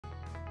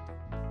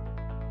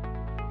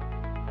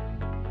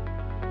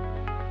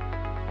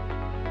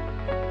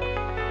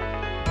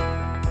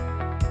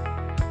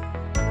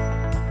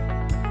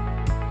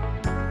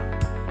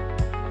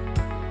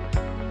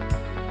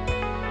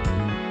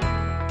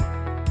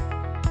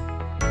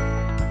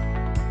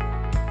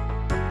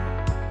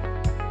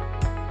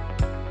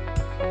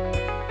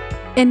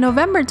In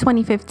November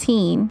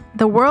 2015,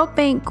 the World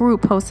Bank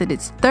Group hosted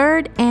its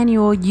third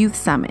annual Youth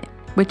Summit,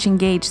 which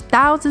engaged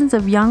thousands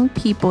of young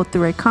people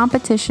through a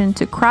competition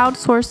to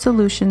crowdsource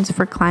solutions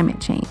for climate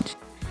change.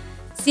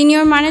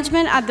 Senior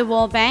management at the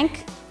World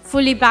Bank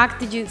fully backed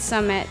the Youth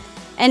Summit,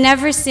 and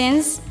ever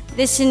since,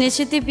 this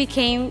initiative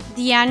became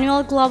the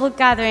annual global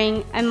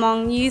gathering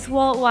among youth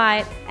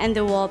worldwide and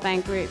the World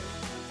Bank Group.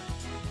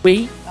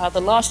 We are the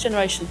last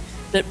generation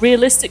that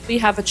realistically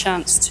have a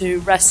chance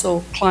to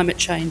wrestle climate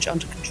change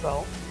under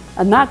control.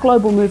 And that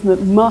global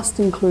movement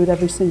must include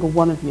every single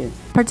one of you.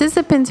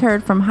 Participants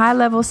heard from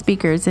high-level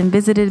speakers and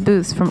visited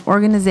booths from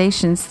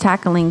organizations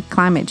tackling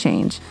climate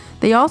change.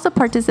 They also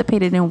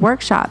participated in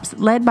workshops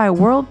led by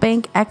World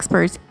Bank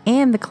experts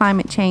and the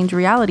Climate Change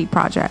Reality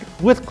Project.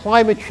 With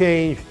climate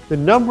change, the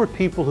number of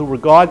people who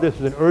regard this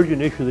as an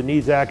urgent issue that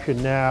needs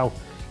action now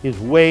is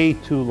way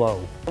too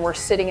low. We're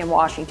sitting in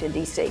Washington,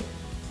 D.C.,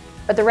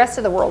 but the rest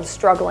of the world is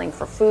struggling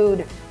for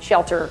food,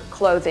 shelter,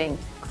 clothing,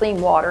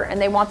 clean water,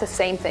 and they want the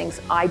same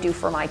things I do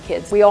for my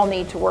kids. We all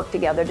need to work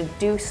together to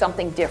do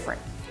something different.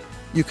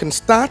 You can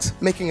start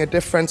making a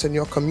difference in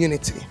your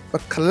community,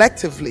 but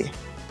collectively,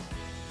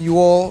 you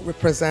all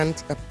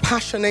represent a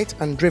passionate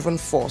and driven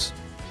force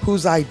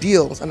whose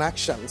ideals and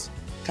actions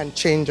can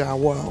change our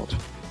world.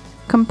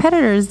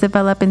 Competitors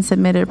developed and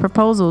submitted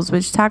proposals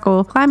which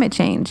tackle climate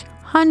change.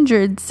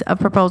 Hundreds of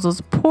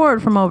proposals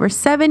poured from over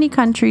 70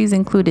 countries,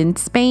 including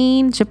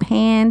Spain,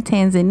 Japan,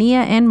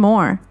 Tanzania, and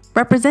more.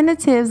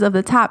 Representatives of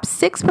the top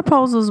 6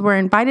 proposals were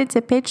invited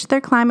to pitch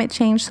their climate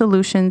change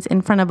solutions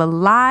in front of a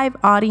live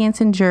audience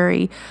and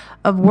jury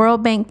of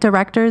World Bank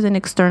directors and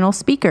external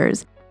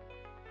speakers.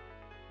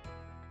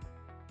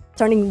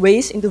 Turning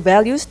waste into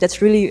values,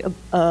 that's really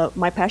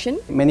my passion.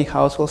 Many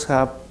households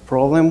have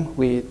problem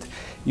with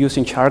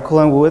using charcoal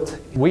and wood.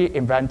 We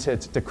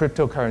invented the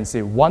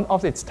cryptocurrency, one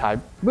of its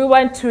type. We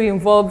want to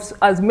involve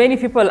as many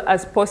people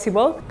as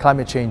possible.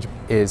 Climate change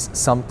is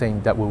something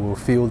that we will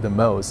feel the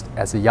most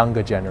as a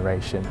younger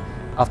generation.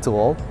 After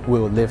all, we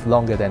will live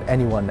longer than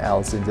anyone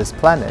else in this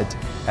planet,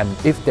 and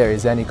if there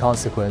is any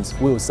consequence,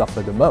 we will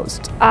suffer the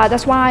most.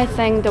 That's why I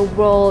think the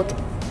World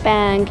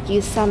Bank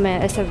Youth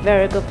Summit is a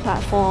very good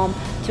platform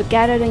to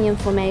gather the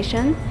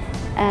information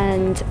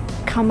and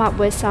come up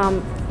with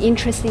some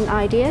interesting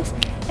ideas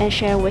and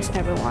share with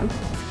everyone.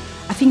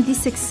 I think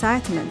this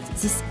excitement,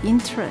 this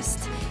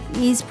interest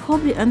is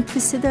probably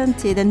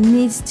unprecedented and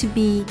needs to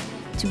be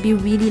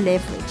really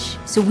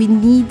leveraged. So we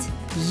need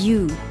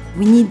you.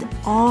 We need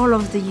all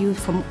of the youth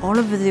from all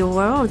over the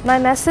world. My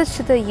message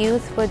to the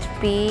youth would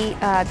be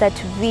that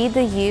we,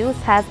 the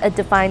youth, have a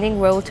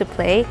defining role to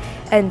play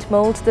and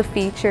mold the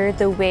future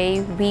the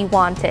way we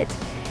want it.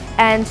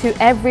 And to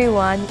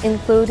everyone,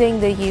 including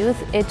the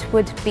youth, it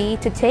would be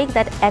to take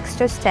that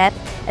extra step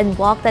and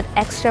walk that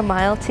extra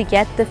mile to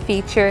get the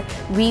future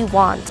we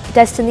want.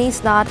 Destiny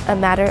is not a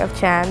matter of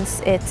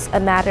chance, it's a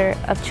matter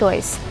of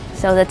choice.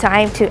 So the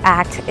time to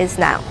act is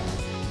now.